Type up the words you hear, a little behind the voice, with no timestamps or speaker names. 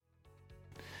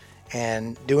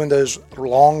And doing those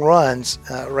long runs,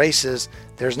 races,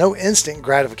 there's no instant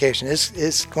gratification.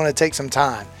 It's going to take some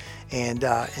time.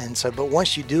 But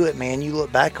once you do it, man, you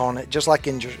look back on it, just like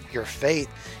in your faith,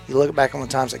 you look back on the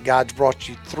times that God's brought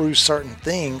you through certain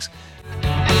things.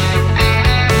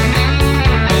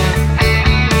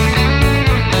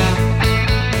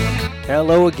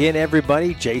 Hello again,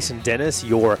 everybody. Jason Dennis,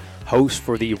 your host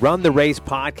for the Run the Race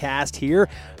podcast here.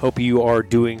 Hope you are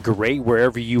doing great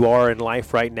wherever you are in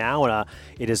life right now. And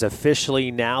it is officially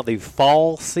now the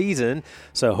fall season,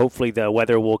 so hopefully the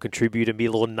weather will contribute and be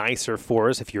a little nicer for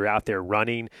us if you're out there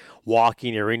running,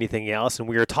 walking, or anything else. And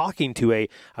we are talking to a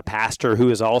pastor who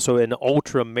is also an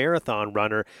ultra marathon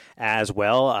runner as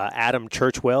well. Adam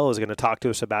Churchwell is going to talk to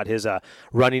us about his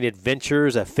running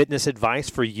adventures, fitness advice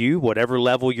for you, whatever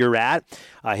level you're at,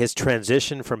 his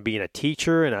transition from being a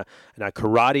teacher and a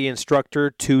karate instructor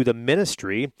to the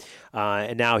ministry,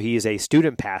 and now he is a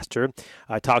student pastor.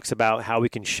 Talks about how we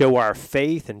can show our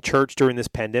faith in church during this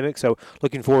pandemic. So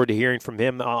looking forward to hearing from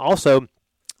him. Also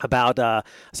about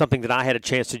something that I had a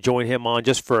chance to join him on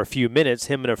just for a few minutes.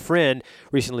 Him and a friend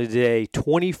recently did a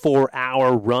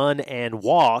 24-hour run and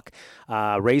walk,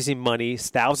 raising money,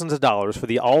 thousands of dollars for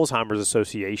the Alzheimer's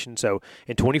Association. So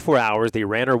in 24 hours, they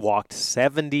ran or walked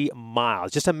 70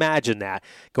 miles. Just imagine that,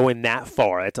 going that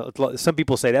far. Some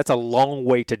people say that's a long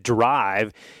way to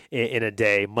drive in a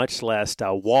day, much less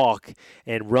walk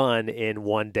and run in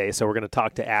one day. So we're going to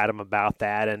talk to Adam about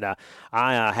that. And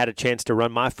I had a chance to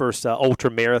run my first ultra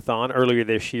marathon earlier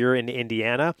this year in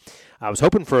Indiana. I was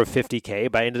hoping for a 50K,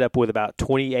 but I ended up with about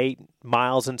 28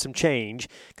 miles and some change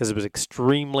because it was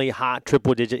extremely hot,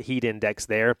 triple-digit heat index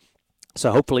there.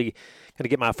 So hopefully going to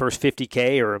get my first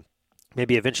 50K or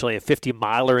maybe eventually a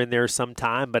 50-miler in there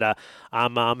sometime, but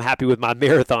I'm happy with my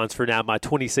marathons for now, my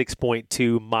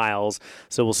 26.2 miles,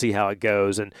 so we'll see how it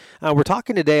goes. And we're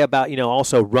talking today about,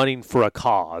 also running for a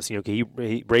cause. He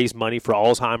raised money for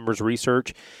Alzheimer's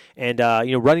research and,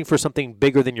 running for something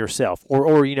bigger than yourself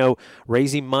or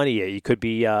raising money. It could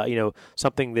be,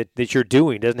 something that you're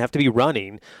doing. It doesn't have to be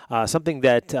running, something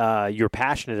that you're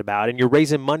passionate about, and you're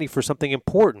raising money for something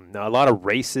important. Now, a lot of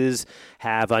races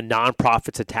have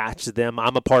nonprofits attached to them.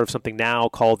 I'm a part of something now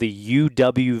called the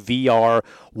UWVR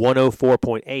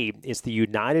 104.8. It's the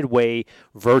United Way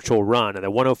Virtual Run. And the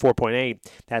 104.8,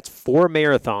 that's 4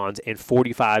 marathons in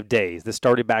 45 days. This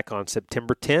started back on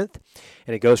September 10th,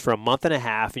 and it goes for a month and a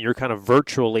half, and you're kind of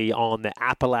virtually on the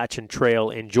Appalachian Trail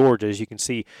in Georgia, as you can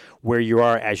see where you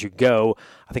are as you go.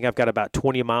 I think I've got about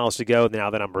 20 miles to go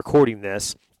now that I'm recording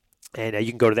this. And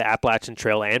you can go to the Appalachian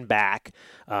Trail and back,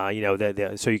 so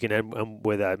you can end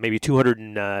with maybe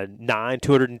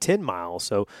 210 miles.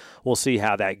 So we'll see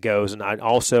how that goes. And I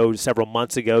also, several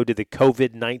months ago, did the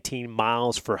COVID-19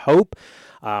 Miles for Hope,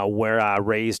 where I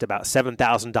raised about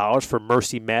 $7,000 for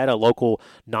Mercy Med, a local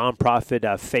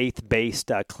nonprofit faith-based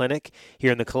clinic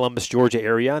here in the Columbus, Georgia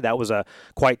area. That was a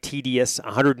quite tedious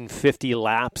 150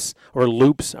 laps or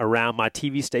loops around my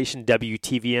TV station,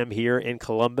 WTVM, here in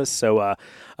Columbus. So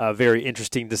very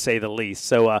interesting to say the least.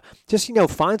 So just,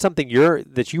 find something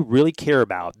that you really care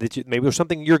about, maybe there's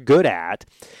something you're good at,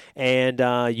 and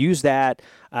use that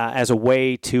as a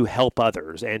way to help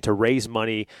others and to raise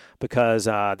money because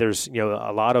there's,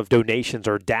 a lot of donations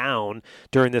are down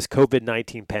during this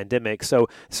COVID-19 pandemic. So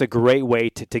it's a great way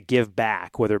to give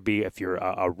back, whether it be if you're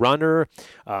a runner,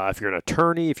 if you're an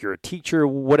attorney, if you're a teacher,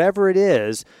 whatever it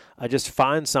is, just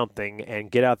find something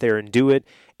and get out there and do it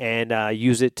and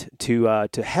use it to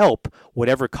help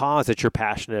whatever cause that you're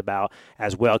passionate about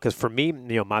as well. Because for me,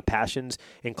 my passions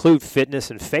include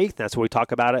fitness and faith. That's what we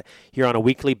talk about it here on a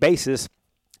weekly basis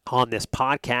on this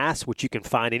podcast, which you can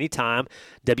find anytime,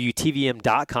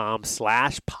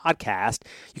 WTVM.com/podcast.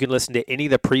 You can listen to any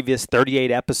of the previous 38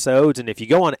 episodes. And if you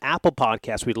go on Apple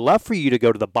Podcasts, we'd love for you to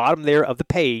go to the bottom there of the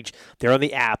page. They're on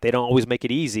the app. They don't always make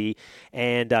it easy.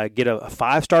 And get a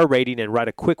 5-star rating and write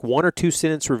a quick 1 or 2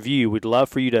 sentence review. We'd love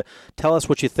for you to tell us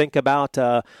what you think about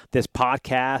this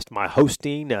podcast, my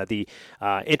hosting, the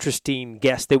interesting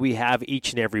guests that we have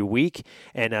each and every week.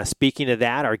 And speaking of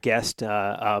that, our guest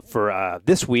for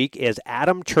this week is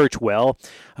Adam Churchwell,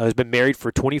 who's been married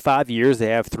for 25 years. They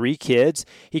have 3 kids.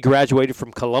 He graduated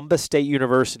from Columbus State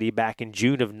University back in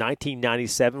June of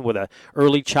 1997 with an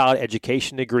early child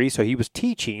education degree, so he was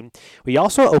teaching. We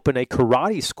also opened a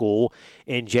karate school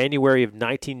in January of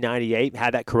 1998,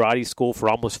 had that karate school for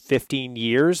almost 15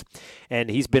 years, and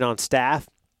he's been on staff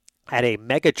at a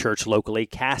mega church locally,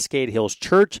 Cascade Hills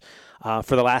Church,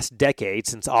 for the last decade,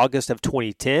 since August of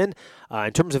 2010.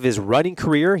 In terms of his running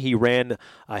career, he ran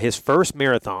his first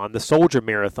marathon, the Soldier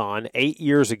Marathon, 8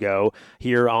 years ago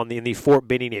here in the Fort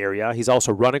Benning area. He's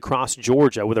also run across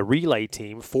Georgia with a relay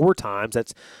team 4 times.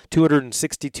 That's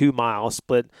 262 miles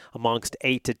split amongst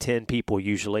 8 to 10 people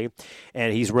usually.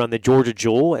 And he's run the Georgia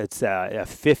Jewel. It's a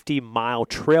 50-mile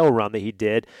trail run that he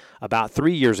did about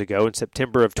 3 years ago in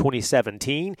September of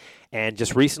 2017. And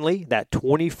just recently, that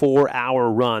 24-hour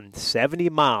run, 70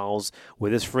 miles,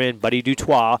 with his friend Buddy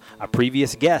Dutois, a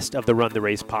previous guest of the Run the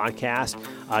Race podcast,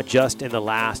 just in the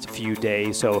last few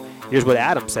days. So here's what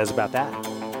Adam says about that.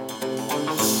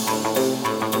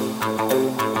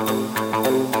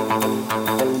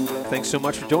 Thanks so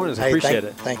much for joining us. I appreciate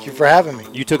it. Thank you for having me.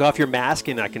 You took off your mask,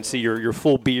 and I can see your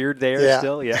full beard there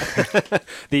still. Yeah.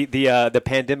 the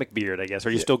pandemic beard, I guess.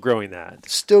 Are you still growing that?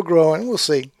 Still growing. We'll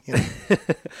see.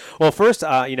 Well, first,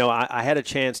 I had a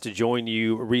chance to join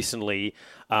you recently.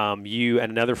 You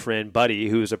and another friend, Buddy,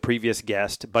 who's a previous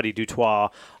guest, Buddy Dutois,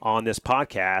 on this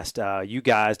podcast. You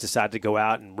guys decided to go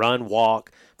out and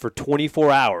walk for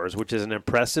 24 hours, which is an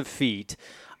impressive feat.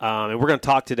 And we're going to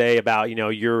talk today about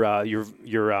your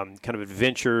kind of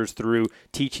adventures through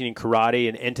teaching in karate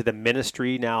and into the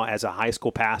ministry now as a high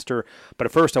school pastor. But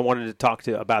at first, I wanted to talk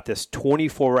about this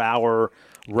 24-hour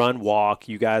walk.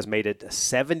 You guys made it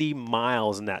 70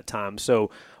 miles in that time. So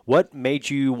what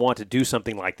made you want to do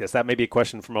something like this? That may be a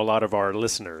question from a lot of our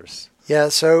listeners. Yeah,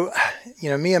 so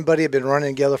me and Buddy have been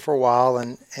running together for a while,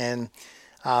 and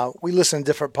we listen to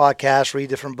different podcasts, read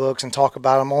different books, and talk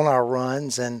about them on our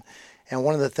runs. And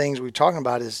one of the things we're talking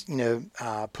about is,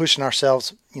 pushing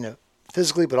ourselves,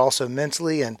 physically, but also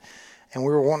mentally. And we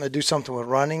were wanting to do something with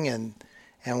running.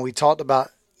 And we talked about,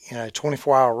 a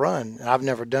 24-hour run. And I've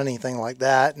never done anything like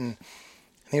that. And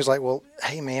he was like, well,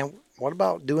 hey, man, what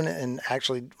about doing it and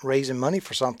actually raising money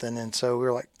for something? And so we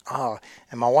were like,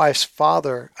 and my wife's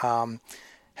father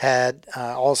had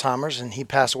Alzheimer's, and he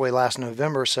passed away last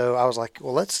November. So I was like,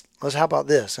 well, let's how about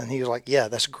this? And he was like, yeah,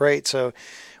 that's great. So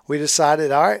we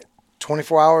decided, all right,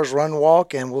 24 hours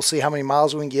walk, and we'll see how many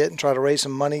miles we can get and try to raise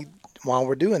some money while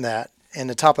we're doing that. And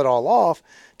to top it all off,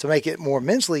 to make it more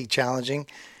mentally challenging,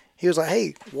 he was like,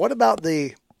 hey, what about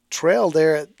the trail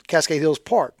there at Cascade Hills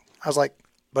Park? I was like,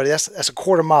 buddy, that's a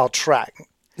quarter-mile track.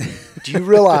 Do you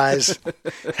realize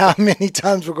how many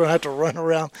times we're going to have to run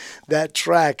around that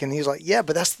track? And he's like, yeah,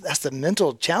 but that's the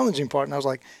mental challenging part. And I was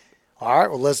like, all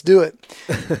right, well, let's do it.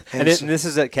 And this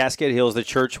is at Cascade Hills, the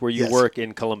church where you work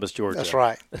in Columbus, Georgia. That's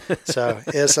right. So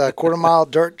it's a quarter-mile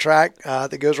dirt track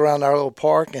that goes around our little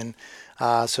park. And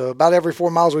so about every 4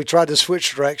 miles, we tried to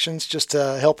switch directions just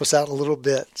to help us out a little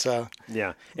bit. So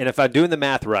yeah. And if I'm doing the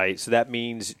math right, so that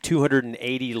means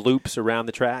 280 loops around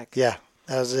the track? Yeah.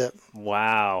 That was it.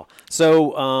 Wow. So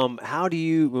what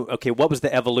was the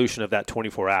evolution of that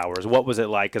 24 hours? What was it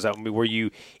like? Because were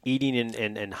you eating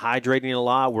and hydrating a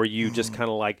lot? Were you just kind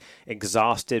of like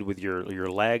exhausted with your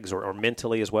legs or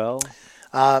mentally as well?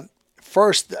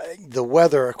 First, the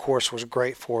weather, of course, was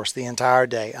great for us the entire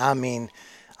day. I mean,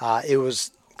 it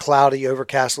was cloudy,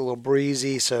 overcast, a little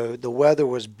breezy, so the weather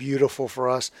was beautiful for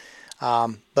us.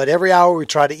 But every hour we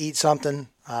tried to eat something,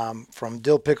 from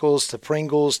dill pickles to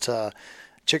Pringles to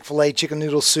Chick-fil-A chicken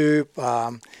noodle soup.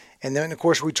 And then, of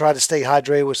course, we try to stay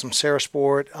hydrated with some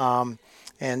Sarasport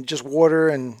and just water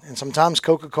and sometimes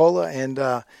Coca-Cola. And,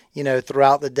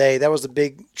 throughout the day, that was the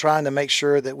big, trying to make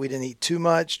sure that we didn't eat too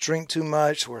much, drink too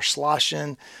much, we're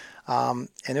sloshing. And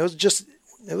it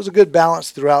was a good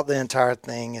balance throughout the entire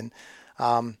thing.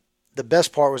 And the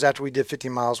best part was after we did 50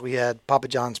 miles, we had Papa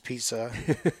John's pizza,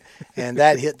 and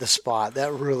that hit the spot.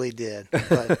 That really did.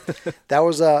 But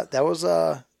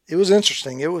it was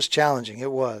interesting. It was challenging.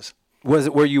 It was.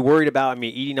 Were you worried about,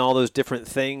 eating all those different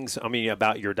things?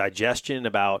 About your digestion,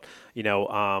 about,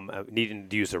 needing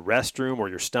to use the restroom or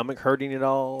your stomach hurting at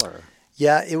all? Or?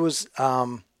 Yeah, it was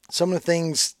some of the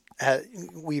things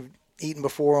we've eaten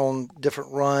before on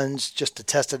different runs just to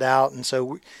test it out. And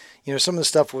so, some of the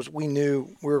stuff we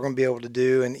knew we were going to be able to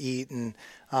do and eat. And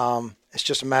it's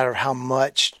just a matter of how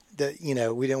much that,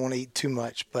 we didn't want to eat too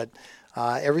much. But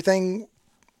everything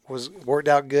worked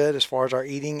out good as far as our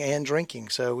eating and drinking.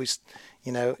 So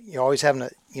you're always having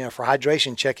to, for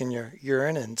hydration, checking your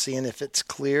urine and seeing if it's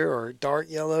clear or dark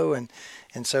yellow. And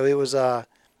so it was,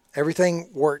 everything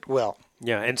worked well.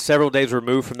 Yeah, and several days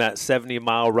removed from that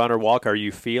 70-mile run or walk, are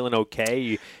you feeling okay?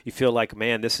 You feel like,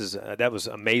 man, that was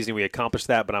amazing. We accomplished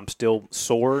that, but I'm still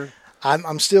sore.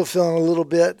 I'm still feeling a little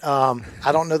bit.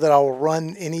 I don't know that I will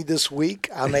run any this week.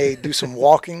 I may do some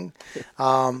walking,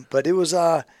 but it was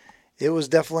it was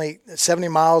definitely 70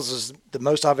 miles is the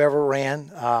most I've ever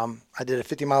ran. I did a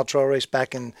 50-mile trail race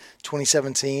back in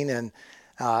 2017, and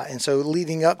so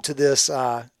leading up to this,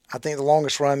 I think the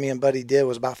longest run me and Buddy did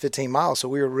was about 15 miles. So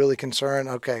we were really concerned.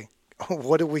 Okay,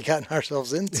 what have we gotten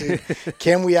ourselves into?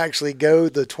 Can we actually go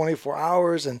the 24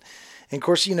 hours? And of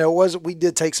course, we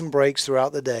did take some breaks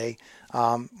throughout the day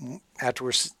after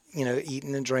we're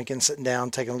eating and drinking, sitting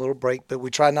down, taking a little break. But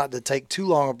we tried not to take too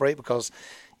long a break because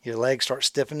your legs start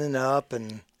stiffening up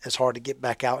and it's hard to get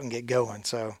back out and get going.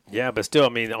 So yeah, but still, I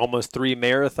mean, almost 3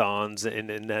 marathons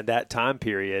in that time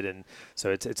period, and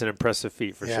so it's an impressive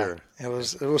feat for sure. It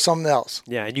was something else.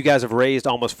 Yeah, and you guys have raised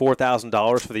almost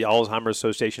 $4,000 for the Alzheimer's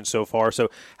Association so far. So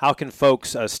how can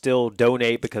folks still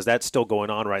donate, because that's still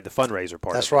going on, right? The fundraiser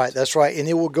part. That's right. That's right, and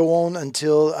it will go on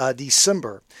until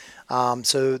December.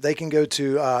 So they can go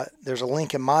to there's a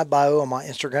link in my bio on my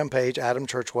Instagram page, Adam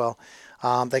Churchwell.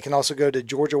 They can also go to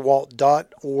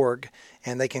georgiawalt.org,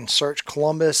 and they can search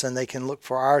Columbus, and they can look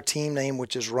for our team name,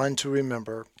 which is Run to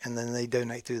Remember, and then they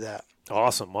donate through that.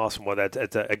 Awesome. Well,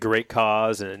 that's a great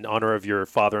cause and in honor of your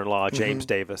father-in-law, James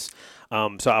Davis.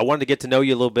 So I wanted to get to know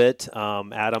you a little bit,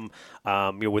 Adam,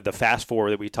 with the fast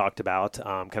forward that we talked about,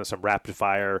 kind of some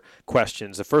rapid-fire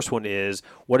questions. The first one is,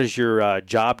 what is your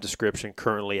job description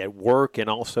currently at work and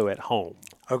also at home?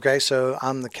 Okay, so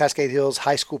I'm the Cascade Hills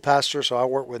High School pastor, so I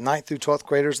work with 9th through 12th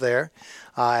graders there.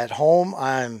 At home,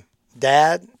 I'm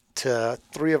dad to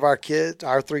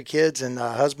our 3 kids, and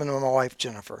husband of my wife,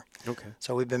 Jennifer. Okay.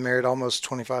 So we've been married almost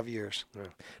 25 years. Yeah.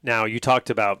 Now, you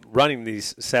talked about running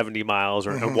these 70 miles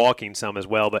and walking some as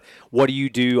well, but what do you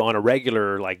do on a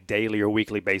regular, like daily or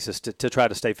weekly basis to try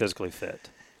to stay physically fit?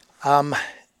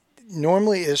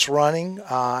 Normally it's running,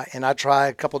 and I try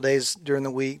a couple days during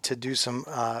the week to do some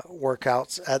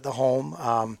workouts at the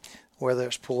home, whether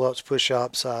it's pull-ups,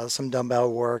 push-ups, some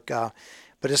dumbbell work.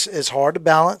 But it's hard to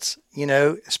balance,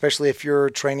 especially if you're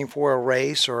training for a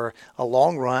race or a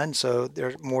long run. So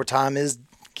there's more time is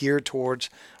geared towards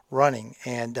running.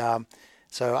 And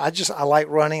so I like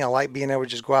running. I like being able to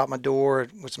just go out my door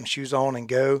with some shoes on and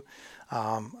go.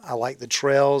 I like the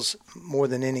trails more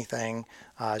than anything.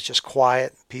 It's just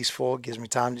quiet, peaceful. It gives me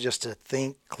time to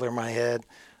think, clear my head.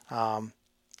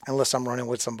 Unless I'm running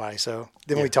with somebody. So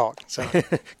then we talk. So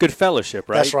good fellowship,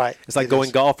 right? That's right. It's like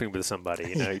going golfing with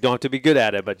somebody. You don't have to be good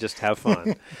at it, but just have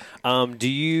fun. Do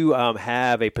you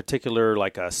have a particular,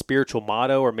 like a spiritual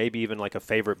motto or maybe even like a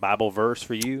favorite Bible verse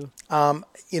for you? There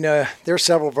are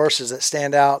several verses that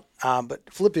stand out, but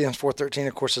Philippians 4:13,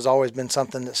 of course, has always been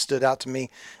something that stood out to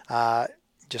me.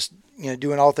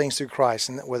 Doing all things through Christ,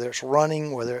 and whether it's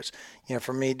running, whether it's,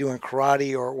 for me doing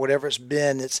karate or whatever it's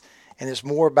been, it's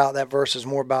more about that verse is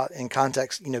more about in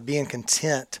context, being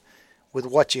content with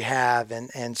what you have.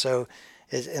 And so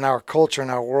in our culture, in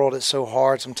our world, it's so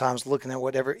hard sometimes looking at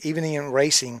whatever, even in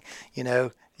racing,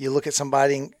 you look at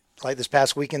somebody like this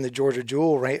past weekend, the Georgia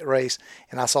Jewel race,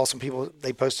 and I saw some people,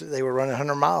 they posted, they were running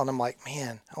 100 miles, and I'm like,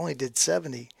 man, I only did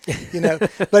 70,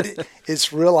 but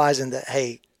it's realizing that,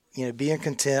 hey, being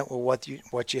content with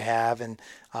what you have. And,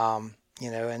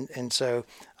 so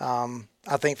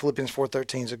I think Philippians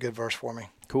 4:13 is a good verse for me.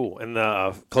 Cool. And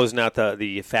closing out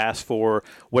the fast for,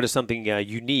 what is something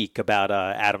unique about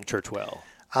Adam Churchwell?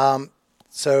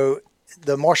 So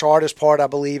the martial artist part, I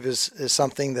believe, is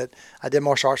something that I did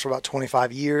martial arts for about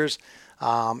 25 years.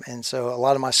 And so a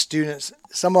lot of my students,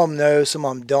 some of them know, some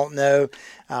of them don't know,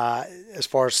 as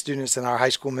far as students in our high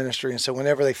school ministry. And so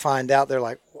whenever they find out, they're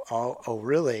like, oh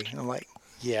really? And I'm like,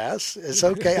 yes, it's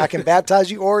okay. I can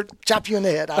baptize you or chop you in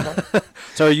the head. I don't.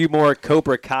 So are you more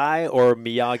Cobra Kai or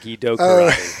Miyagi-Do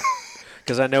karate?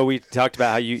 Because I know we talked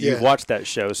about how you've watched that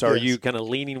show. So are you kind of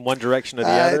leaning one direction or the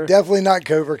other? Definitely not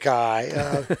Cobra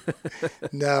Kai.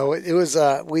 No, it was,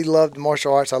 we loved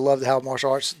martial arts. I loved how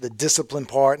martial arts, the discipline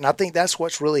part. And I think that's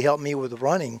what's really helped me with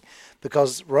running,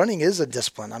 because running is a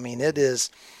discipline. I mean, it is,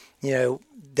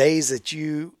 days that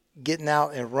you getting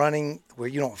out and running where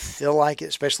you don't feel like it,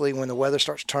 especially when the weather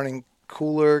starts turning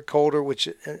cooler, colder, which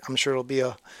I'm sure it'll be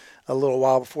a little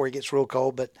while before it gets real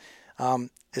cold. But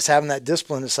it's having that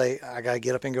discipline to say, I got to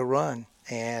get up and go run.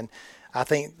 And I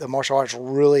think the martial arts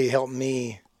really helped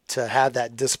me to have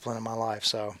that discipline in my life.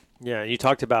 So. Yeah, and you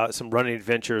talked about some running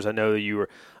adventures. I know that you were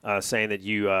saying that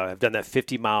you have done that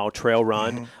 50-mile trail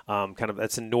run,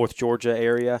 that's in North Georgia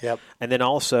area. Yep. And then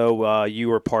also you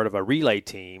were part of a relay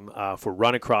team for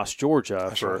Run Across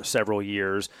Georgia for several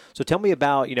years. So tell me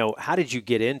about, how did you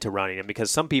get into running? And because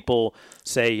some people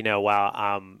say,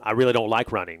 wow, I really don't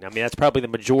like running. I mean, that's probably the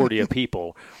majority of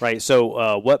people, right?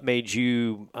 So what made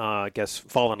you,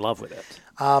 fall in love with it?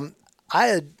 I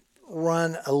had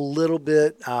run a little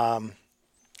bit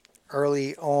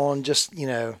early on, just,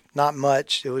 not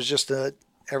much. It was just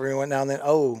every went down then,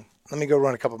 oh, let me go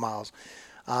run a couple miles.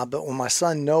 But when my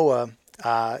son Noah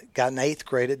got in 8th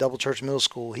grade at Double Church Middle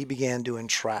School, he began doing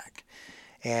track.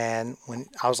 And when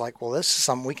I was like, well, this is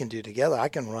something we can do together. I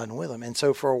can run with him. And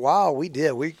so for a while we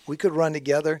did. We could run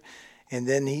together. And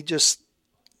then he just,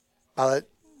 and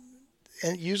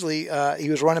usually he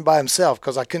was running by himself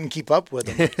because I couldn't keep up with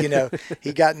him.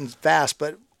 He gotten fast.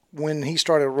 But when he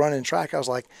started running track, I was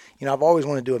like, I've always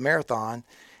wanted to do a marathon.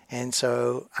 And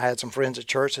so I had some friends at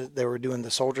church that they were doing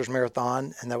the Soldiers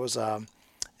Marathon, and that was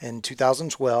in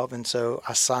 2012. And so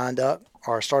I signed up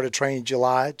or started training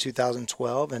July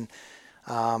 2012 and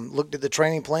looked at the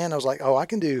training plan. I was like, oh, I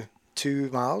can do 2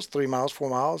 miles, 3 miles, 4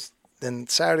 miles. Then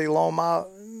Saturday long mile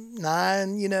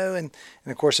 9, and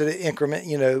of course it increment,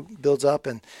 builds up.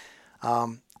 And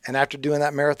after doing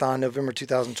that marathon November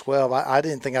 2012, I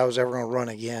didn't think I was ever going to run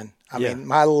again. I mean,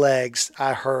 my legs,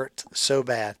 I hurt so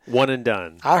bad. One and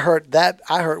done. I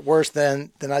hurt worse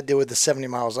than I did with the 70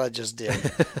 miles I just did.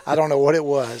 I don't know what it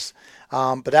was.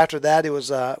 But after that, it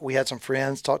was we had some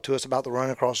friends talk to us about the run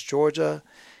across Georgia.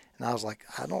 And I was like,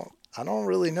 I don't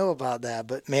really know about that.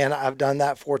 But, man, I've done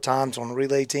that 4 times on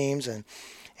relay teams, and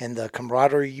the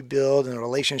camaraderie you build and the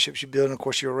relationships you build. And, of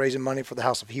course, you were raising money for the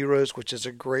House of Heroes, which is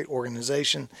a great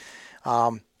organization.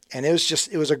 And it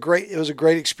was a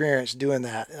great experience doing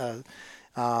that.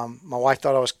 My wife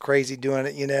thought I was crazy doing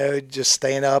it, just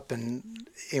staying up. And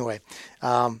anyway,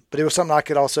 but it was something I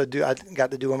could also do. I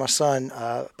got to do with my son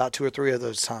about 2 or 3 of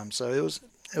those times. So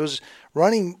it was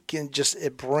running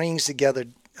it brings together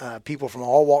people from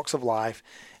all walks of life.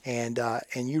 And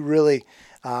you really,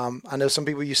 I know some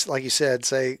people, like you said,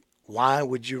 say, why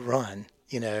would you run?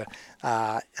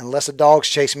 Unless a dog's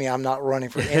chasing me, I'm not running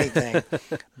for anything.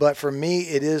 But for me,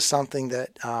 it is something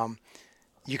that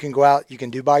you can go out, you can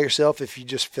do by yourself if you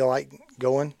just feel like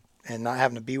going and not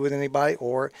having to be with anybody,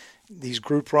 or these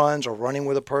group runs or running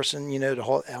with a person, to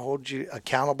hold you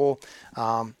accountable.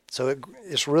 So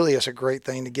it's a great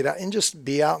thing to get out and just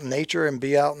be out in nature and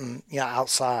be out and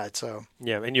outside. So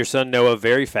yeah, and your son Noah,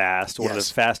 very fast, one yes. of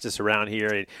the fastest around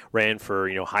here. He ran for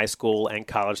high school and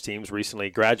college teams. Recently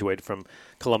graduated from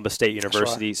Columbus State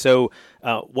University. Right. So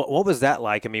what was that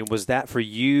like? I mean, was that for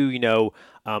you?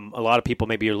 A lot of people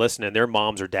maybe are listening, their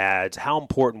moms or dads. How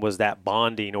important was that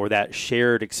bonding or that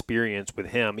shared experience with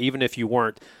him, even if you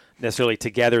weren't necessarily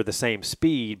together the same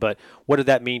speed? But what did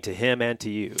that mean to him and to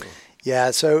you?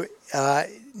 Yeah, so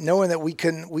knowing that we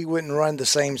wouldn't run the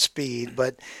same speed,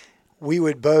 but we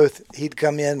would both. He'd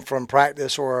come in from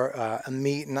practice or a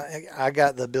meet, and I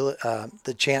got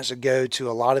the chance to go to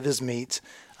a lot of his meets.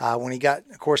 When he got,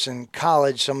 of course, in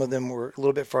college, some of them were a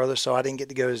little bit further, so I didn't get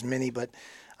to go as many, but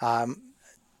I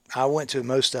went to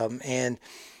most of them, and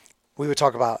we would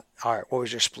talk about, all right, what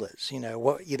was your splits?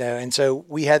 And so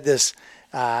we had this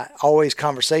always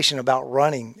conversation about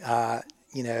running.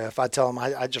 If I tell him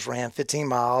I just ran 15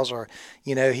 miles or,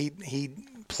 he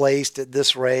placed at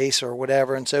this race or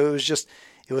whatever. And so it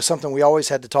was something we always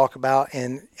had to talk about.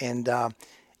 And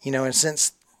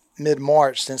since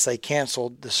mid-March, since they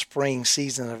canceled the spring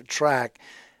season of track,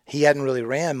 he hadn't really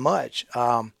ran much.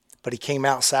 But he came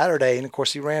out Saturday, and, of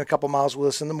course, he ran a couple miles with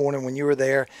us in the morning when you were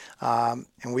there. And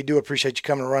we do appreciate you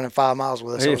coming and running 5 miles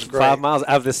with us. It was great. 5 miles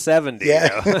out of the 70.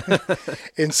 Yeah.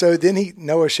 And so then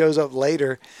Noah shows up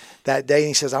later that day, and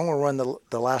he says, I'm going to run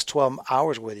the last 12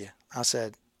 hours with you. I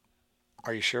said,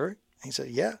 are you sure? And he said,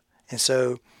 yeah. And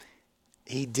so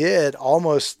he did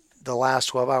almost the last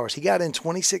 12 hours. He got in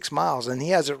 26 miles, and he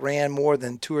hasn't ran more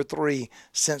than 2 or 3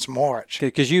 since March.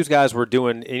 Because you guys were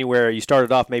doing anywhere, you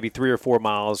started off maybe 3 or 4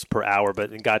 miles per hour,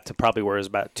 but it got to probably where it was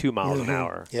about 2 miles an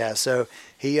hour. Yeah, so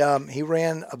he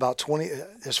ran about 20,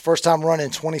 his first time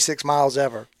running 26 miles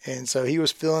ever. And so he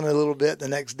was feeling it a little bit the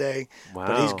next day. Wow.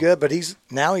 But he's good, but he's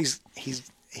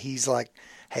like,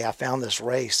 hey, I found this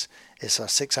race. It's a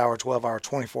 6-hour, 12-hour,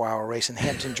 24-hour race in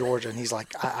Hampton, Georgia. And he's like,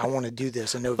 I want to do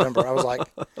this in November. I was like,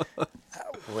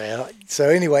 well, so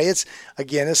anyway, it's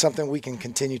something we can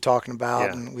continue talking about.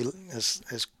 Yeah. And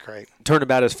it's great.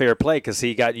 Turnabout is fair play because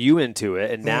he got you into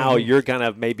it. And now you're kind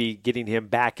of maybe getting him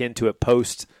back into it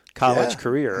post-college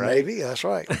career, right? Maybe, that's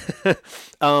right.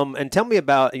 And tell me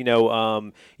about, we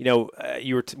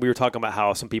were talking about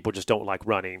how some people just don't like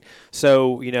running.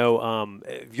 So,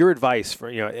 your advice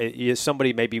for, is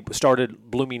somebody maybe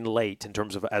started blooming late in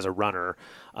terms of as a runner,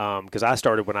 because I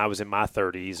started when I was in my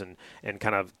 30s and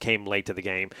kind of came late to the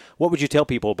game. What would you tell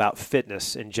people about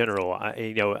fitness in general,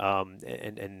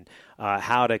 and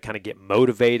how to kind of get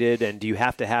motivated? And do you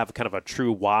have to have kind of a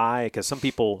true why? Because some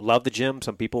people love the gym,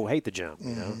 some people hate the gym.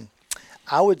 You know?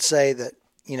 I would say that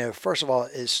first of all,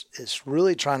 is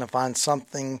really trying to find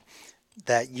something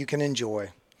that you can enjoy.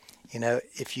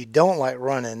 If you don't like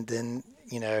running, then,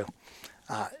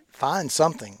 find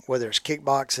something, whether it's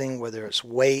kickboxing, whether it's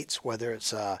weights, whether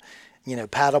it's,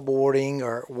 paddleboarding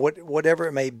or whatever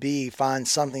it may be, find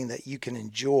something that you can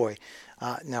enjoy.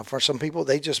 Now, for some people,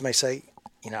 they just may say,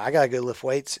 I got to go lift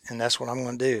weights and that's what I'm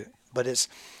going to do. But it's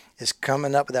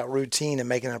coming up with that routine and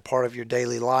making it a part of your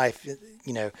daily life.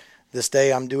 This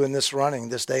day I'm doing this running.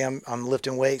 This day I'm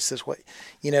lifting weights this way,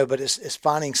 but it's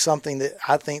finding something that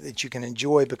I think that you can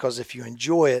enjoy, because if you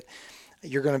enjoy it,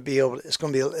 you're going to be able to, it's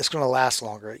going to last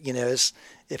longer.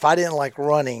 If I didn't like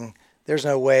running, there's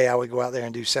no way I would go out there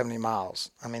and do 70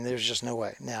 miles. I mean, there's just no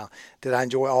way. Now, did I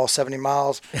enjoy all 70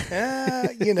 miles?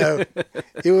 It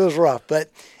was rough,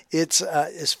 but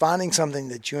it's finding something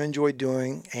that you enjoy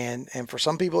doing. And for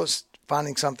some people, it's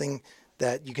finding something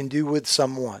that you can do with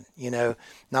someone.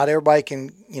 Not everybody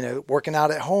can, working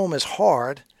out at home is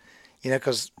hard,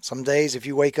 because some days if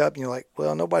you wake up and you're like,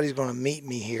 well, nobody's going to meet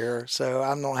me here, so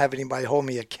I don't have anybody hold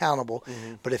me accountable.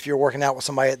 Mm-hmm. But if you're working out with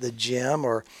somebody at the gym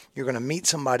or you're going to meet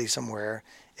somebody somewhere,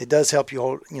 it does help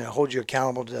you hold you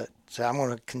accountable to say, I'm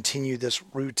going to continue this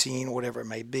routine, whatever it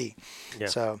may be. Yeah.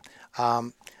 So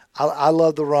I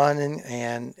love the running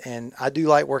and I do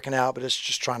like working out, but it's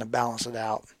just trying to balance it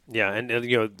out. Yeah,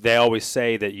 and they always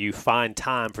say that you find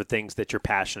time for things that you're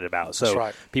passionate about. So that's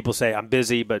right. People say, I'm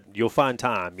busy, but you'll find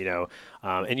time,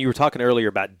 And you were talking earlier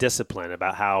about discipline,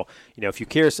 about how, if you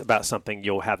care about something,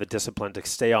 you'll have the discipline to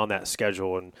stay on that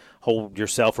schedule and hold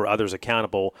yourself or others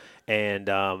accountable. And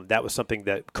that was something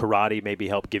that karate maybe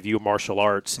helped give you, martial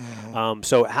arts. Mm-hmm.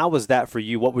 So how was that for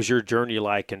you? What was your journey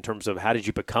like in terms of how did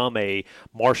you become a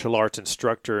martial arts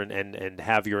instructor and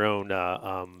have your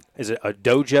own, is it a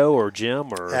dojo or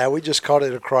gym or? Yeah, we just called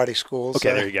it a karate school. Okay,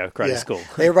 so, there you go, karate school.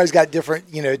 Everybody's got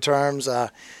different, terms.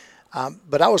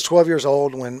 But I was 12 years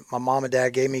old when my mom and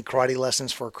dad gave me karate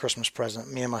lessons for a Christmas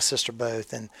present, me and my sister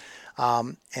both. And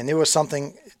it was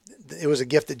something, it was a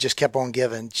gift that just kept on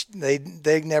giving.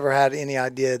 They never had any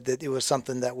idea that it was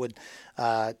something that would,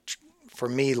 for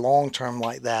me, long-term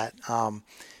like that.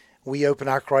 We opened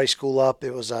our karate school up.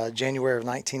 It was January of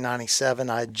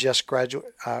 1997. I had just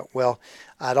graduated.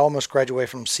 I'd almost graduated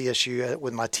from CSU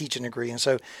with my teaching degree. And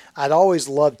so I'd always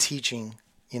loved teaching,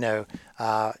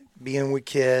 being with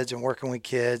kids and working with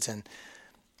kids. And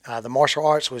the martial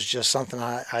arts was just something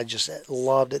I just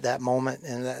loved at that moment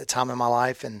and that time in my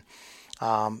life. And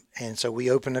so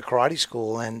we opened a karate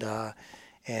school and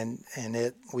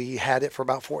we had it for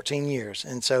about 14 years.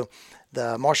 And so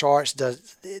the martial arts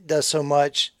does so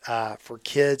much for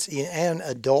kids and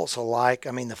adults alike.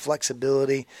 I mean, the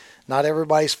flexibility, not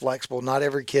everybody's flexible. Not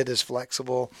every kid is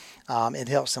flexible. It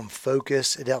helps them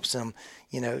focus. It helps them,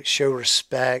 show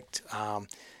respect.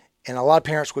 And a lot of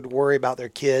parents would worry about their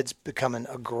kids becoming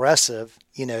aggressive,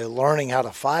 learning how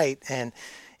to fight. And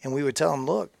we would tell them,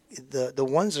 look, the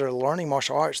ones that are learning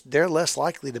martial arts, they're less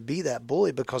likely to be that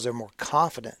bully because they're more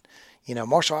confident.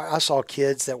 Martial arts, I saw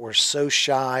kids that were so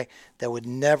shy that would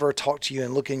never talk to you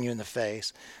and look in you in the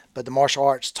face. But the martial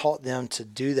arts taught them to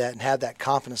do that and have that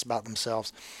confidence about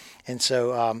themselves. And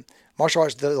so martial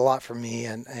arts did a lot for me,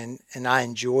 and I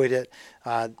enjoyed it.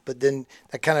 But then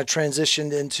that kind of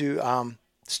transitioned into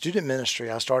student ministry.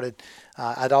 I started,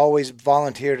 I'd always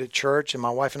volunteered at church, and my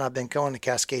wife and I have been going to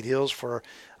Cascade Hills for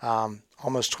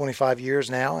almost 25 years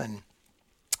now, and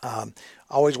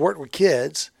always worked with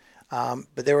kids.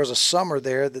 But there was a summer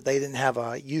there that they didn't have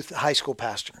a youth high school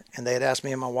pastor, and they had asked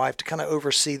me and my wife to kind of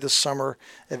oversee the summer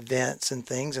events and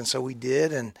things, and so we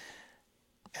did, and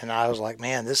I was like,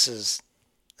 man, this is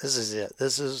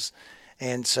it.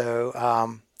 And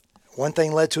so one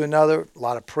thing led to another, a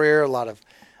lot of prayer, a lot of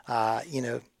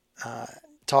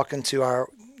talking to our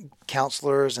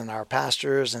counselors and our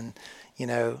pastors, and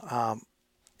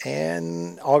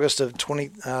in August of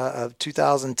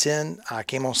 2010, I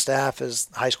came on staff as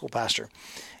high school pastor,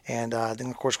 and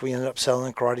then of course we ended up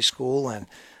selling karate school, and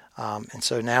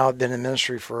so now I've been in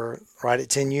ministry for right at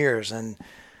 10 years. And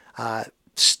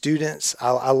students,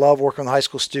 I love working with high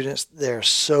school students. There's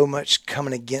so much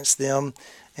coming against them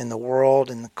in the world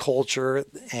and the culture,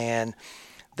 and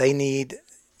they need,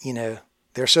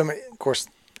 there's so many, of course,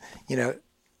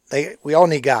 we all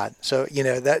need God. So,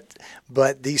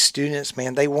 but these students,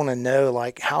 man, they want to know,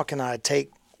 like, how can I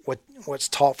take what's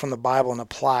taught from the Bible and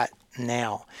apply it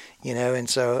now, and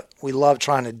so we love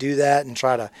trying to do that and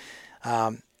try to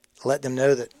let them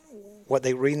know that what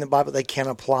they read in the Bible, they can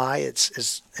apply.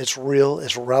 It's real,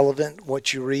 it's relevant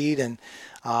what you read, and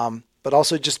but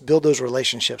also just build those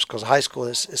relationships, because high school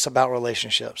it's about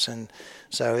relationships. And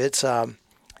so it's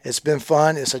been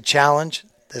fun. It's a challenge.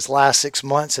 this last 6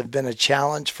 months have been a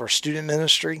challenge for student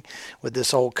ministry with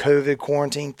this whole COVID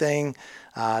quarantine thing,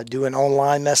 doing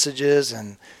online messages,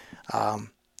 and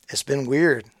it's been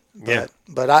weird.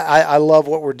 But I love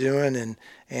what we're doing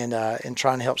and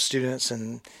trying to help students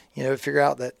and figure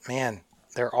out that, man,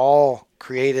 they're all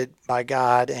created by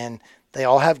God and they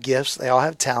all have gifts, they all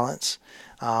have talents.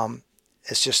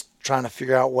 It's just trying to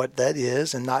figure out what that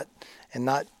is and not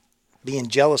being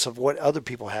jealous of what other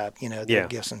people have, their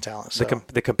gifts and talents. So.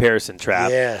 The comparison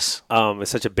trap. Yes. It's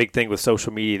such a big thing with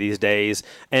social media these days.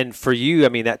 And for you, I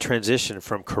mean, that transition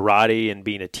from karate and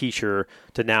being a teacher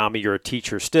to now, I mean, you're a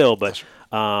teacher still, but,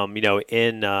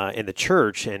 in the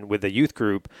church and with the youth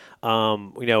group,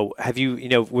 have you,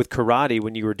 with karate,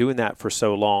 when you were doing that for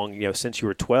so long, since you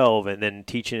were 12 and then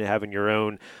teaching and having your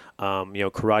own,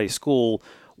 karate school,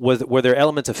 were there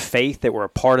elements of faith that were a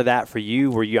part of that for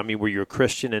you? Were you a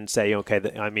Christian and say, okay,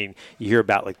 you hear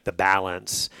about like the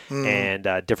balance and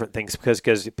different things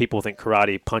because people think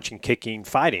karate, punching, kicking,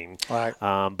 fighting. Right.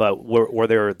 But were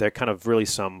there kind of really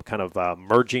some kind of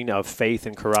merging of faith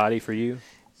in karate for you?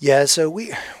 Yeah. So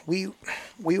we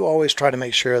always try to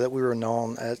make sure that we were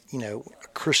known as, a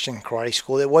Christian karate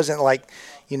school. It wasn't like,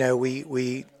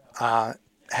 we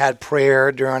had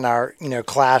prayer during our,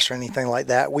 class or anything like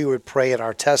that. We would pray at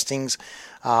our testings,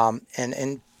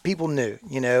 and people knew,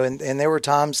 and there were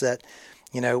times that,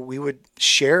 we would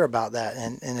share about that.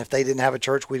 And if they didn't have a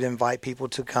church, we'd invite people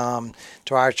to come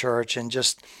to our church and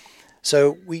just,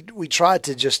 so we tried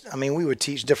to we would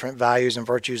teach different values and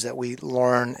virtues that we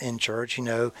learn in church,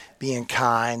 being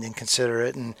kind and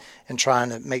considerate and trying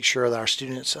to make sure that our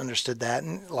students understood that,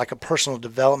 and like a personal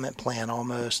development plan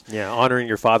almost. Yeah, honoring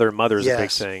your father and mother is a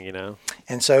big thing,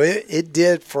 And so it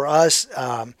did for us,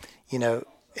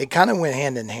 it kind of went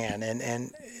hand in hand.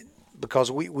 And because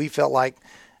we felt like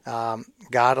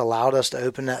God allowed us to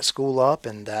open that school up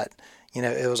and that,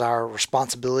 it was our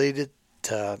responsibility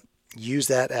to use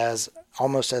that as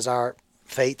almost as our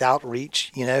faith outreach,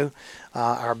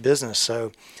 our business.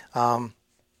 So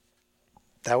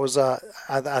that was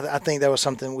I think that was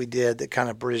something we did that kind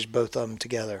of bridged both of them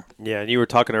together. Yeah, and you were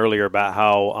talking earlier about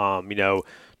how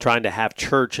trying to have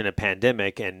church in a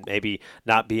pandemic and maybe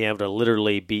not being able to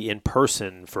literally be in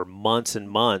person for months and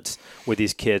months with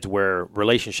these kids, where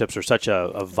relationships are such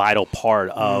a vital part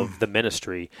of the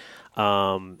ministry.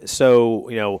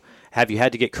 So have you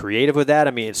had to get creative with that?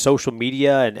 I mean, in social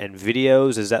media and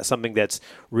videos, is that something that's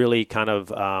really kind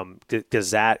of,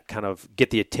 does that kind of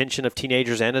get the attention of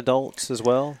teenagers and adults as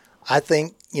well? I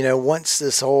think, once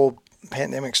this whole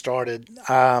pandemic started,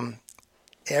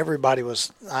 everybody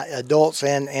was, adults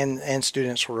and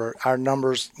students were, our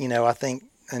numbers, I think,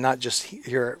 and not just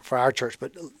here for our church,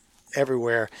 but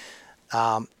everywhere,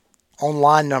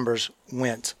 online numbers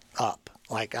went up.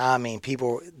 Like,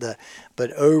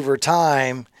 but over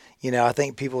time, I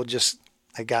think people just,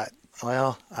 I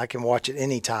can watch it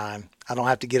anytime. I don't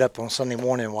have to get up on Sunday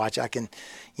morning and watch. I can,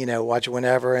 watch it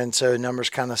whenever. And so numbers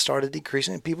kind of started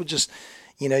decreasing, and people just,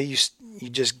 you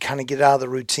just kind of get out of the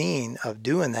routine of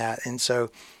doing that. And so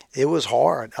it was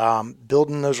hard,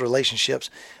 building those relationships.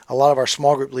 A lot of our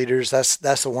small group leaders, that's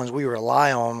the ones we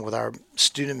rely on with our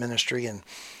student ministry, and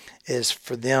is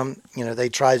for them, they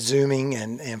tried Zooming,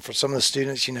 and for some of the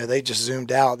students, they just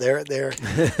Zoomed out. They're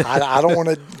I don't want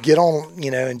to get on,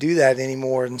 and do that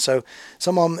anymore. And so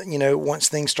some of them, once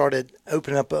things started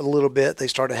opening up a little bit, they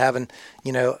started having,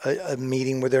 a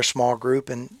meeting with their small group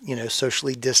and,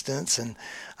 socially distance. And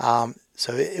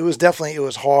so it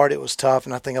was hard. It was tough.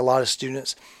 And I think a lot of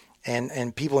students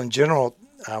and people in general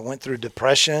went through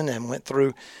depression and went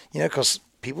through, because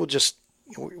people just,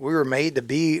 we were made to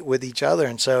be with each other.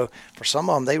 And so for some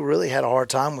of them, they really had a hard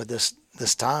time with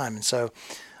this time. And so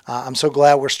I'm so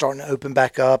glad we're starting to open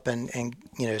back up and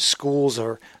schools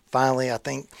are finally, I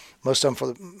think most of them, for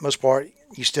the most part,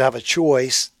 you still have a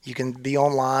choice. You can be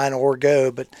online or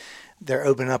go, but they're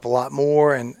opening up a lot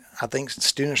more. And I think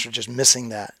students are just missing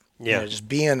that. Yeah. Just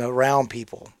being around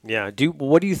people. Yeah.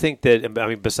 What do you think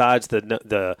that, besides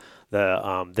the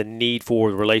need for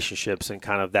relationships and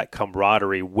kind of that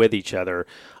camaraderie with each other,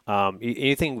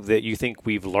 anything that you think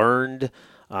we've learned,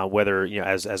 whether,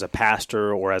 as a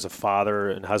pastor or as a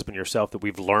father and husband yourself, that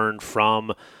we've learned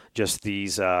from just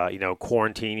these,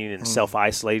 quarantining and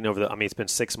self-isolating it's been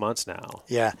 6 months now.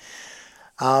 Yeah.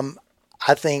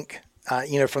 I think,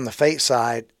 from the faith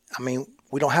side,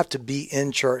 we don't have to be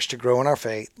in church to grow in our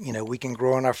faith. We can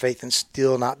grow in our faith and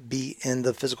still not be in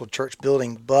the physical church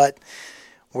building, but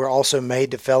we're also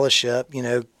made to fellowship,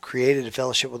 created to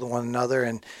fellowship with one another.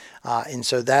 And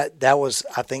so that was,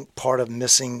 I think, part of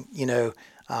missing, you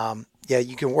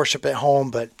can worship at home,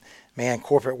 but man,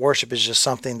 corporate worship is just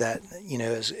something that,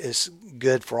 is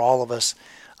good for all of us.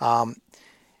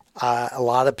 A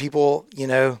lot of people,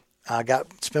 got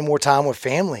to spend more time with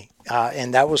family.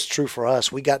 And that was true for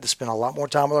us. We got to spend a lot more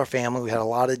time with our family. We had a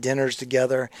lot of dinners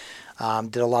together,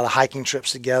 did a lot of hiking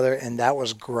trips together, and that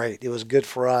was great. It was good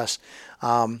for us.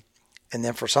 And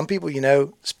then for some people,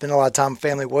 spending a lot of time with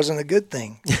family wasn't a good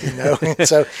thing,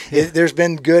 So there's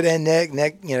been good and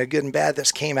good and bad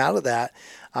that's came out of that.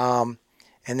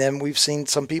 And then we've seen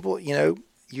some people,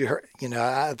 you heard,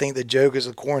 I think the joke is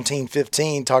the quarantine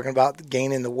 15 talking about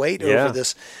gaining the weight over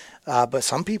this. But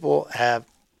some people have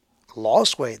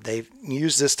lost weight. They've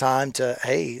used this time to,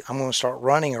 hey, I'm going to start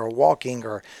running or walking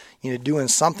or, doing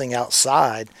something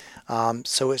outside.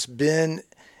 So it's been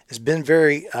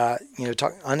very,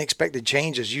 unexpected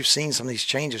changes. You've seen some of these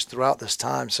changes throughout this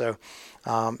time. So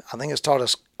I think it's taught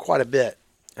us quite a bit.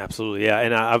 Absolutely, yeah.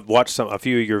 And I've watched a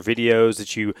few of your videos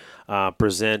that you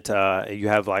present. You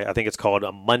have, I think it's called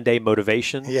a Monday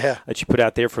Motivation that you put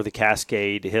out there for the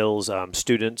Cascade Hills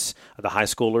students, the high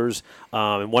schoolers.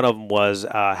 And one of them was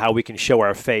how we can show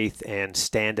our faith and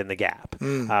stand in the gap.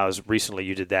 Recently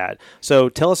you did that. So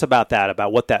tell us about that,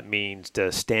 about what that means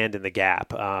to stand in the gap,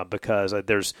 because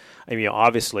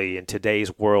obviously in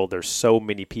today's world, there's so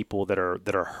many people that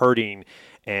are hurting.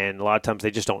 And a lot of times they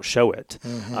just don't show it.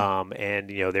 And,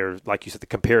 they're, like you said, the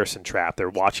comparison trap. They're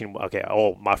watching,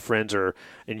 my friends are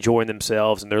enjoying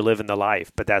themselves and they're living the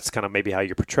life. But that's kind of maybe how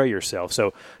you portray yourself.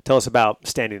 So tell us about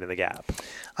standing in the gap.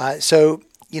 I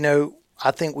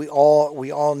think we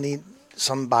all need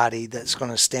somebody that's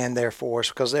going to stand there for us,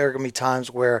 because there are going to be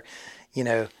times where,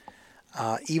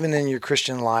 even in your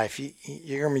Christian life,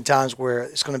 you're going to be times where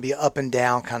it's going to be up and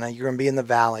down, kind of. You're going to be in the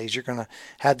valleys. You're going to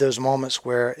have those moments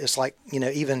where it's like,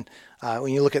 even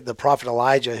when you look at the prophet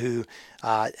Elijah, who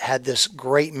had this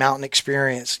great mountain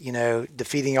experience,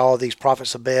 defeating all of these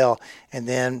prophets of Baal, and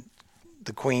then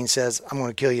the queen says, I'm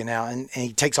going to kill you now. And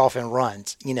he takes off and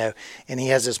runs, and he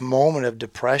has this moment of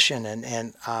depression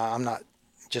and I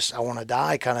want to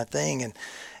die kind of thing. And,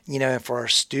 and for our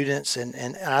students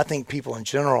and I think people in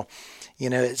general,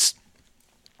 it's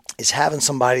having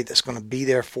somebody that's going to be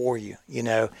there for you,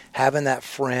 having that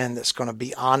friend that's going to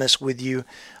be honest with you,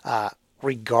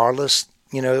 regardless,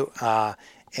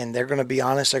 and they're going to be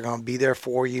honest. They're going to be there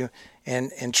for you.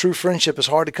 And true friendship is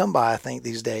hard to come by, I think,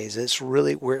 these days. It's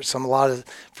really a lot of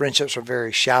friendships are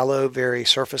very shallow, very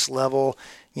surface level.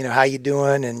 How you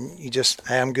doing? And you just,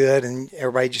 hey, I'm good. And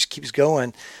everybody just keeps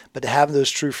going. But to have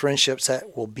those true friendships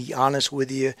that will be honest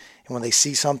with you, and when they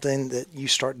see something that you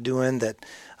start doing that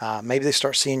maybe they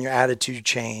start seeing your attitude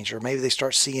change, or maybe they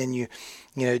start seeing you,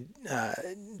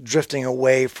 drifting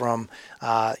away from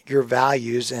your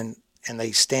values, and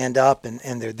they stand up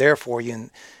and they're there for you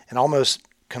and almost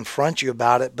confront you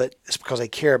about it, but it's because they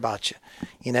care about you,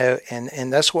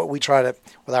 and that's what we try to,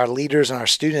 with our leaders and our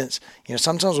students.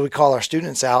 Sometimes we call our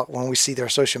students out when we see their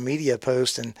social media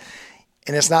post, and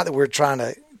it's not that we're trying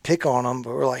to pick on them,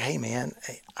 but we're like, hey man,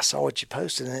 I saw what you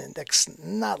posted, and that's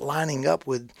not lining up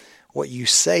with what you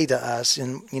say to us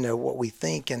and what we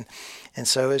think, and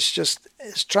so it's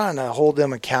trying to hold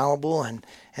them accountable and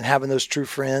having those true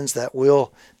friends that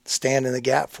will stand in the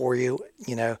gap for you,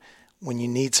 when you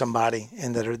need somebody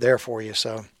and that are there for you.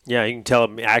 So yeah, you can tell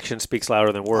them action speaks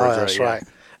louder than words. That's right.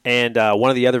 And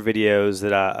one of the other videos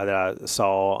that I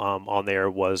saw on there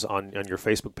was on your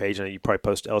Facebook page, and you probably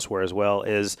post elsewhere as well,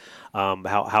 is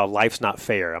how life's not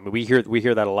fair. I mean, we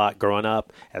hear that a lot growing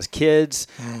up as kids.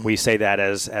 We say that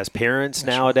as parents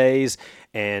nowadays. Right.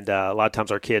 And a lot of times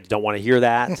our kids don't want to hear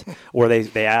that, or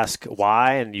they ask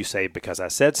why, and you say, because I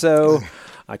said so,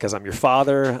 because I'm your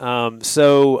father. Life's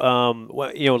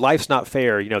not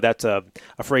fair. That's a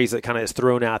phrase that kind of is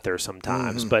thrown out there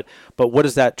sometimes. But what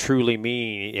does that truly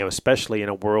mean, especially in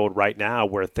a world right now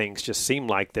where things just seem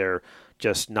like they're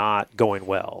just not going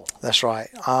well? That's right.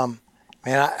 I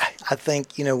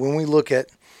think, when we look at,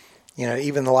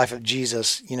 even the life of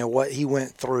Jesus, what he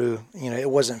went through, it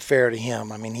wasn't fair to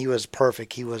him. I mean, he was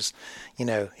perfect. He was,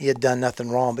 he had done nothing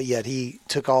wrong, but yet he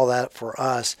took all that for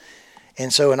us.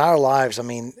 And so in our lives, I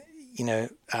mean,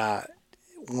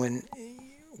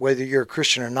 whether you're a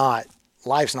Christian or not,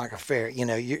 life's not fair.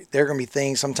 There are going to be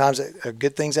things, sometimes that are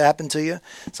good things that happen to you.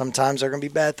 Sometimes there are going to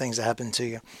be bad things that happen to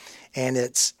you.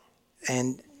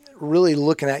 And really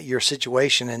looking at your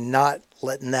situation and not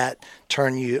letting that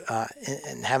turn you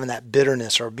and having that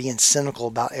bitterness or being cynical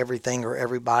about everything or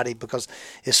everybody, because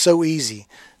it's so easy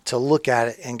to look at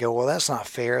it and go, well, that's not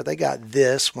fair. They got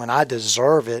this when I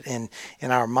deserve it. And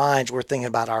in our minds, we're thinking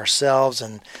about ourselves,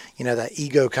 and, that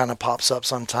ego kind of pops up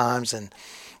sometimes. And,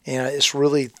 it's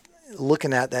really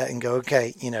looking at that and go,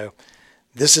 okay,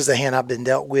 this is the hand I've been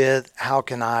dealt with. How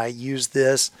can I use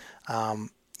this?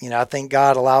 I think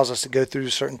God allows us to go through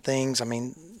certain things. I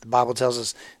mean, the Bible tells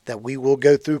us that we will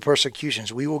go through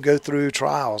persecutions. We will go through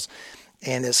trials.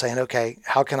 And it's saying, okay,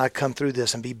 how can I come through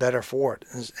this and be better for it?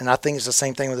 And I think it's the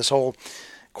same thing with this whole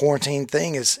quarantine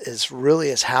thing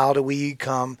is how do we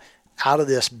come out of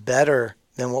this better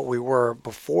than what we were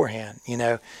beforehand,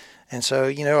 And so,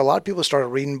 a lot of people started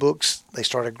reading books. They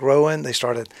started growing. They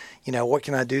started, what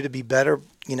can I do to be better,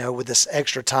 with this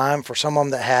extra time for some of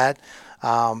them that had.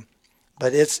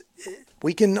 But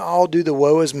we can all do the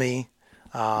woe is me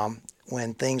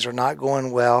when things are not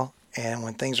going well and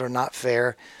when things are not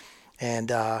fair.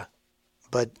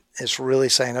 But it's really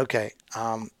saying, okay,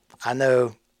 I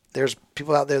know there's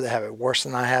people out there that have it worse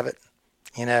than I have it.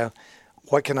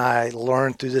 What can I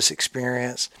learn through this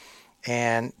experience?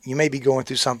 And you may be going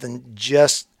through something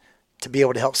just to be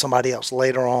able to help somebody else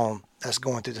later on that's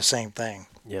going through the same thing.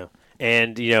 Yeah.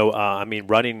 And,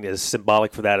 running is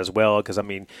symbolic for that as well because,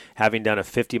 having done a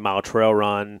 50-mile trail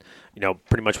run,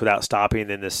 pretty much without stopping,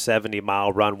 then this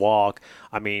 70-mile run walk,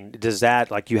 does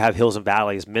that, like you have hills and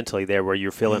valleys mentally there where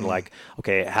you're feeling like,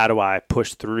 okay, how do I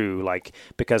push through?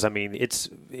 Because, it's,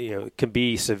 it can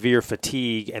be severe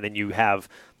fatigue and then you have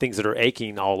things that are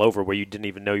aching all over where you didn't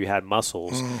even know you had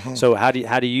muscles. Mm-hmm. So how do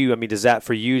you, does that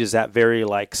for you, does that very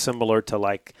similar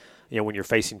to when you're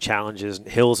facing challenges,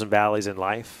 hills and valleys in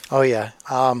life? Oh yeah.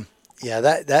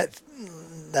 That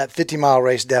 50-mile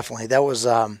race, definitely. That was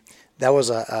a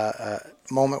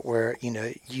moment where,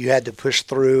 you had to push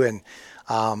through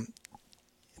and,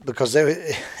 because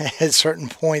at certain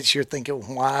points you're thinking,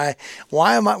 why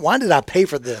did I pay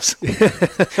for this?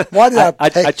 Why did I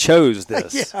pay? I chose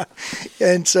this. Yeah.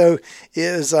 And so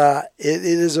it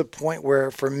is a point where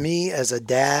for me as a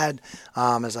dad,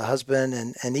 as a husband,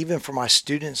 and even for my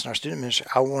students in our student ministry,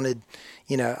 I wanted,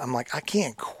 I'm like, I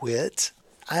can't quit.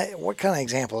 What kind of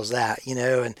example is that?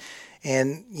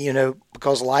 And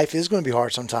because life is going to be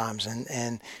hard sometimes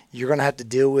and you're going to have to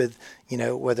deal with,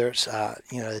 whether it's,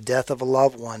 the death of a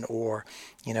loved one or,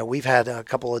 we've had a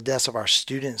couple of deaths of our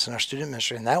students in our student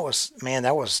ministry. And that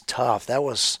was tough. That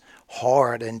was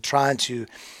hard. And trying to,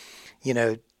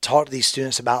 talk to these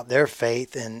students about their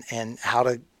faith and how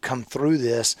to come through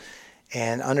this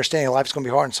and understanding life's going to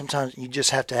be hard. And sometimes you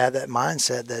just have to have that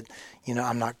mindset that,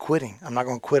 I'm not quitting. I'm not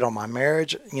going to quit on my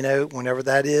marriage, whenever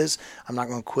that is. I'm not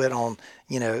going to quit on,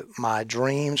 my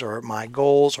dreams or my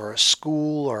goals or a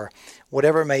school or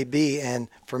whatever it may be. And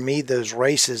for me, those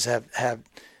races have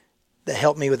that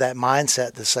helped me with that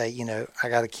mindset to say, I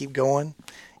got to keep going.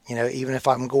 Even if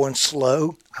I'm going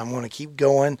slow, I'm going to keep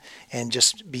going and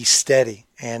just be steady.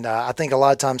 And I think a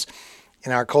lot of times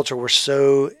in our culture,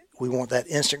 we want that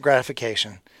instant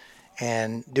gratification.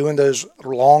 And doing those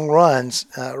long runs,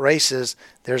 races,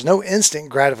 there's no instant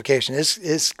gratification.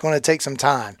 It's going to take some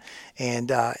time.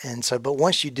 And so, but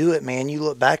once you do it, man, you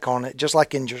look back on it, just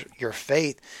like in your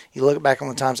faith, you look back on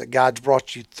the times that God's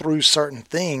brought you through certain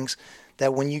things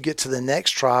that when you get to the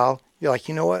next trial, you're like,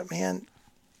 you know what, man,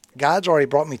 God's already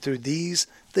brought me through these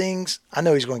things. I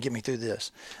know he's going to get me through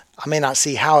this. I may not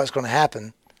see how it's going to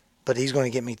happen, but he's going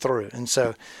to get me through. And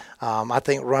so I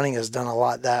think running has done a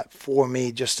lot of that for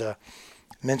me just to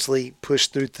mentally push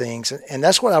through things. And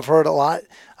that's what I've heard a lot.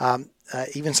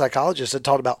 Even psychologists have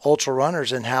talked about ultra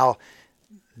runners and how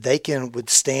they can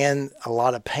withstand a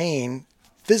lot of pain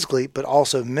physically, but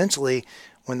also mentally.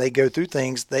 When they go through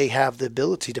things, they have the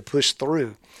ability to push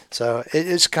through. So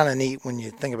it's kind of neat when you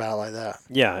think about it like that.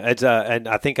 Yeah, and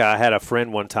I think I had a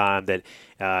friend one time that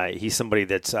he's somebody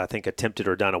that's, I think, attempted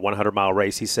or done a 100-mile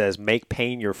race. He says, make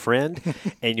pain your friend,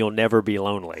 and you'll never be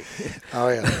lonely. Oh,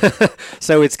 yeah.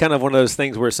 So it's kind of one of those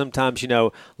things where sometimes,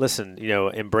 listen,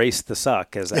 embrace the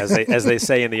suck, as they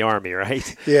say in the Army,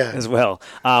 right? Yeah. As well.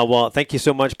 Well, thank you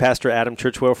so much, Pastor Adam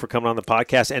Churchwell, for coming on the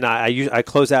podcast. And I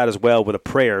close out as well with a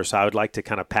prayer, so I would like to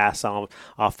kind of pass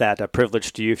off that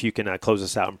privilege to you if you can close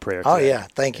us out in prayer today. Oh, yeah.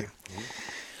 Thank you.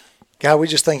 God, we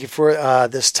just thank you for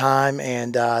this time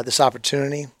and this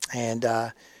opportunity. And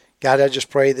God, I just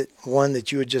pray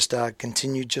that you would just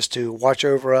continue just to watch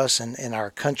over us and our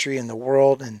country and the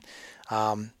world. And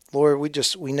Lord,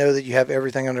 we know that you have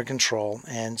everything under control.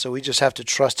 And so we just have to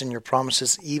trust in your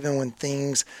promises, even when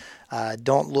things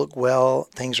don't look well,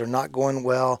 things are not going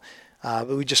well. But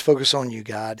we just focus on you,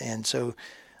 God. And so,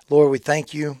 Lord, we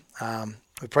thank you.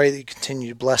 We pray that you continue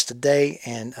to bless today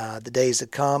and the days to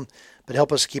come. But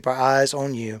help us to keep our eyes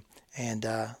on you. And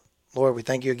Lord, we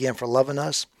thank you again for loving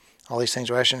us. All these things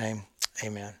are in your name.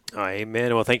 Amen.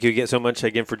 Amen. Well, thank you again so much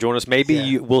again for joining us. Maybe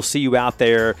Yeah. we'll see you out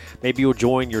there. Maybe you'll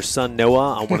join your son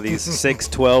Noah on one of these 6,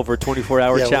 12, or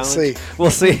 24-hour Yeah, challenges.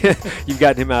 We'll see. You've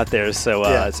got him out there.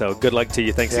 So, so good luck to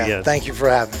you. Thanks again. Thank you for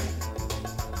having me.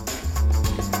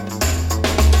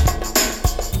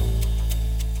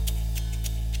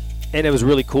 And it was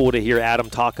really cool to hear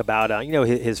Adam talk about,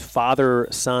 his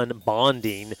father-son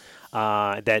bonding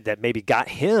that maybe got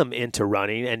him into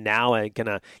running, and now going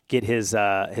to get his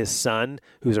son,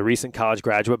 who's a recent college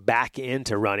graduate, back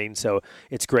into running. So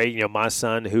it's great. My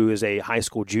son, who is a high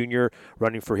school junior,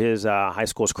 running for his high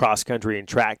school's cross-country and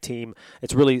track team,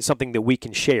 it's really something that we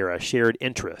can share, a shared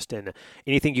interest. And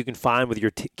anything you can find with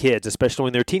your kids, especially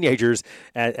when they're teenagers,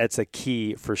 that's a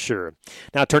key for sure.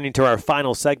 Now, turning to our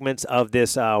final segments of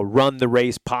this Run the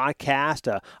Race podcast,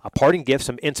 a parting gift,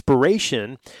 some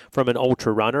inspiration from an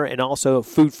ultra runner, and also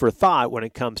food for thought when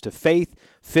it comes to faith,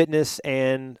 fitness,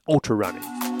 and ultra running.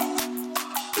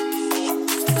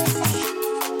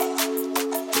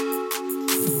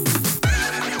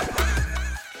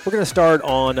 We're going to start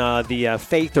on the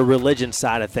faith or religion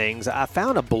side of things. I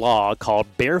found a blog called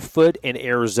Barefoot in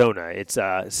Arizona. It's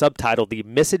subtitled The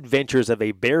Misadventures of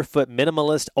a Barefoot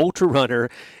Minimalist Ultra Runner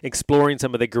Exploring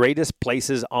Some of the Greatest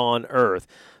Places on Earth.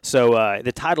 So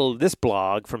the title of this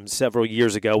blog from several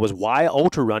years ago was Why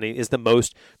Ultra Running is the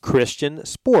Most Christian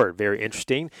Sport. Very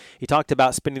interesting. He talked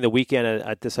about spending the weekend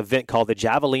at this event called the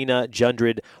Javelina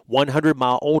Jundred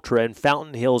 100-mile Ultra in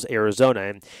Fountain Hills, Arizona.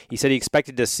 And he said he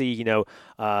expected to see,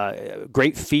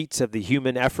 great feats of the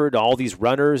human effort, all these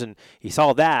runners, and he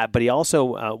saw that. But he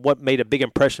also, what made a big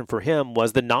impression for him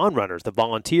was the non-runners, the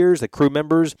volunteers, the crew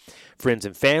members, friends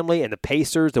and family, and the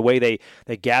pacers, the way they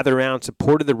gathered around,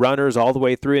 supported the runners all the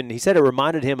way through. And he said it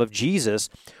reminded him of Jesus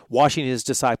washing his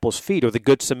disciples' feet, or the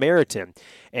Good Samaritan.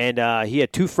 And he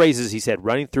had two phrases, he said,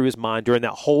 running through his mind during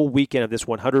that whole weekend of this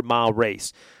 100-mile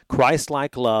race: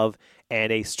 Christ-like love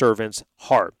and a servant's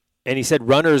heart. And he said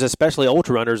runners, especially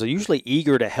ultra runners, are usually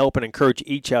eager to help and encourage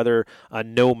each other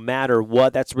no matter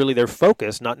what. That's really their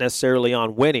focus, not necessarily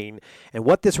on winning. And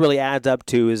what this really adds up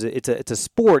to is it's a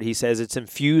sport, he says. It's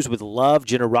infused with love,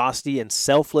 generosity, and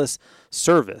selfless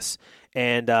service.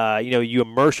 And, you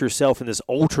immerse yourself in this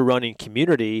ultra running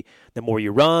community. The more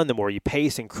you run, the more you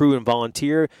pace and crew and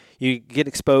volunteer, you get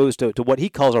exposed to what he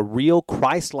calls a real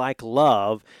Christ-like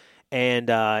love. And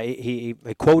he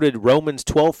quoted Romans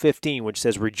 12:15, which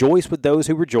says, "Rejoice with those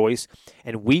who rejoice,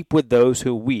 and weep with those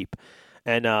who weep."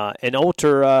 And an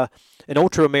ultra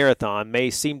marathon may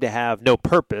seem to have no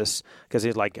purpose, because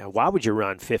it's like, why would you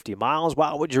run 50 miles?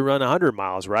 Why would you run 100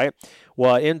 miles, right?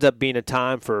 Well, it ends up being a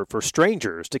time for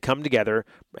strangers to come together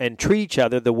and treat each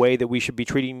other the way that we should be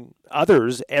treating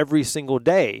others every single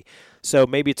day. So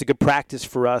maybe it's a good practice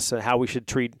for us how we should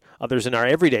treat others in our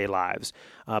everyday lives.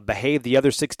 Behave the other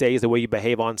 6 days the way you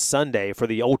behave on Sunday. For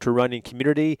the ultra running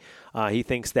community, he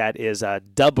thinks that is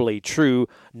doubly true,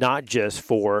 not just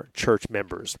for church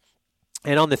members.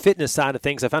 And on the fitness side of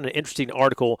things, I found an interesting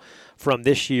article from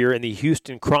this year in the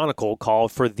Houston Chronicle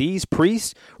called "For These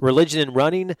Priests, Religion and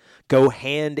Running Go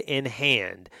Hand in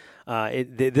Hand."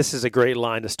 This is a great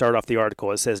line to start off the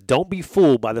article. It says, "Don't be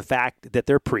fooled by the fact that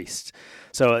they're priests."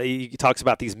 So he talks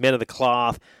about these men of the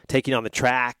cloth taking on the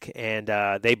track, and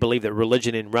they believe that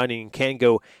religion and running can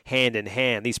go hand in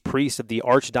hand. These priests of the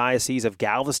Archdiocese of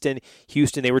Galveston,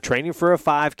 Houston, they were training for a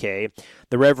 5K.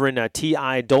 The Reverend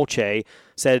T.I. Dolce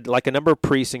said, like a number of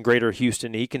priests in Greater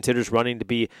Houston, he considers running to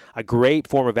be a great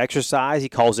form of exercise. He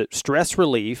calls it stress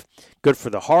relief, good for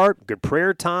the heart, good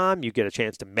prayer time. You get a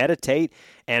chance to meditate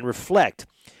and reflect.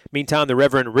 Meantime, the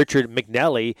Reverend Richard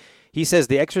McNally, he says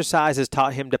the exercise has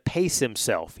taught him to pace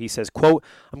himself. He says, quote,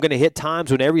 "I'm going to hit times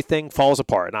when everything falls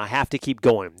apart, and I have to keep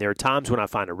going. There are times when I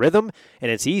find a rhythm, and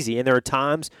it's easy, and there are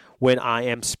times when I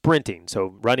am sprinting."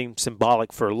 So running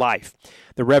symbolic for life.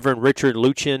 The Reverend Richard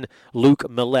Luke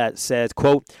Millett says,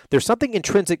 quote, "There's something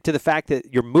intrinsic to the fact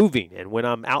that you're moving, and when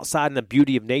I'm outside in the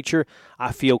beauty of nature,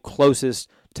 I feel closest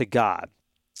to God."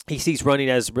 He sees running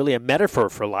as really a metaphor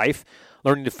for life,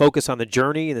 learning to focus on the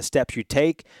journey and the steps you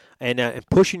take, and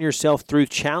pushing yourself through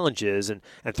challenges and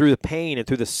through the pain and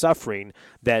through the suffering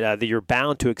that you're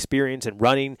bound to experience in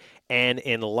running and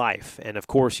in life. And of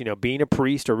course, being a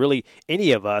priest, or really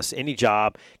any of us, any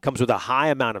job, comes with a high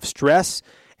amount of stress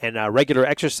And regular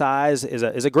exercise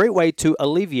is a great way to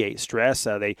alleviate stress.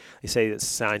 They say it's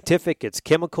scientific, it's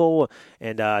chemical,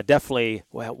 and definitely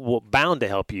bound to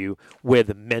help you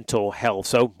with mental health.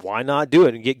 So why not do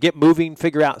it and get moving,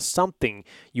 figure out something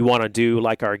you want to do.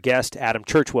 Like our guest, Adam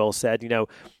Churchwell, said,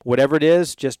 whatever it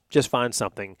is, just find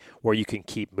something where you can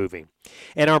keep moving.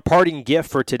 And our parting gift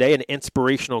for today, an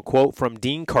inspirational quote from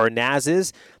Dean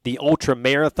Karnazes, the ultra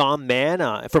marathon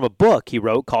man, from a book he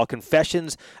wrote called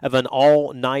Confessions of an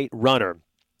All-Night Runner.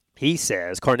 He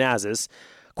says, Karnazes,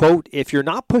 quote, "If you're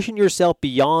not pushing yourself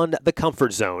beyond the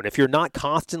comfort zone, if you're not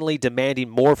constantly demanding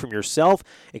more from yourself,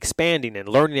 expanding and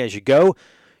learning as you go,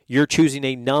 you're choosing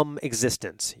a numb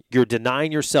existence. You're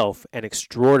denying yourself an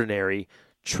extraordinary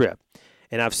trip."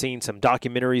 And I've seen some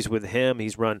documentaries with him.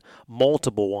 He's run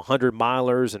multiple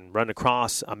 100-milers and run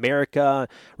across America,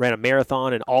 ran a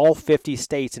marathon in all 50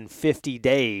 states in 50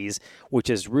 days, which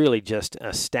is really just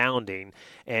astounding.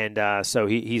 And so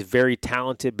he's very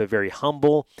talented but very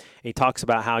humble. He talks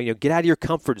about how, get out of your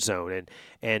comfort zone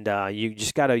and you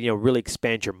just got to, really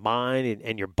expand your mind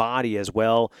and your body as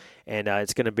well. And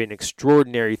it's going to be an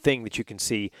extraordinary thing that you can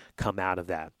see come out of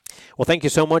that. Well, thank you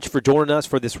so much for joining us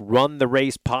for this Run the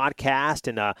Race podcast,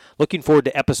 and looking forward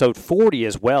to episode 40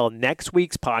 as well. Next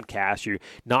week's podcast, you're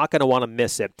not going to want to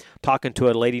miss it. Talking to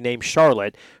a lady named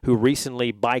Charlotte who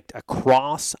recently biked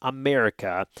across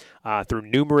America through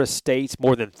numerous states,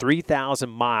 more than 3,000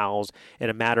 miles in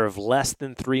a matter of less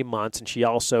than 3 months, and she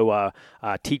also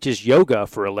teaches yoga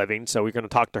for a living. So we're going to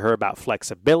talk to her about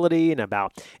flexibility and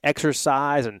about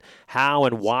exercise and how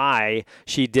and why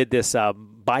she did this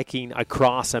biking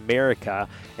across America,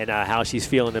 and how she's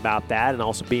feeling about that, and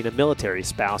also being a military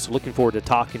spouse. So looking forward to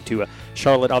talking to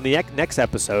Charlotte on the next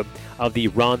episode of the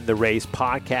Run the Race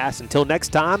podcast. Until next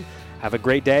time, have a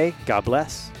great day. God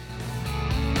bless.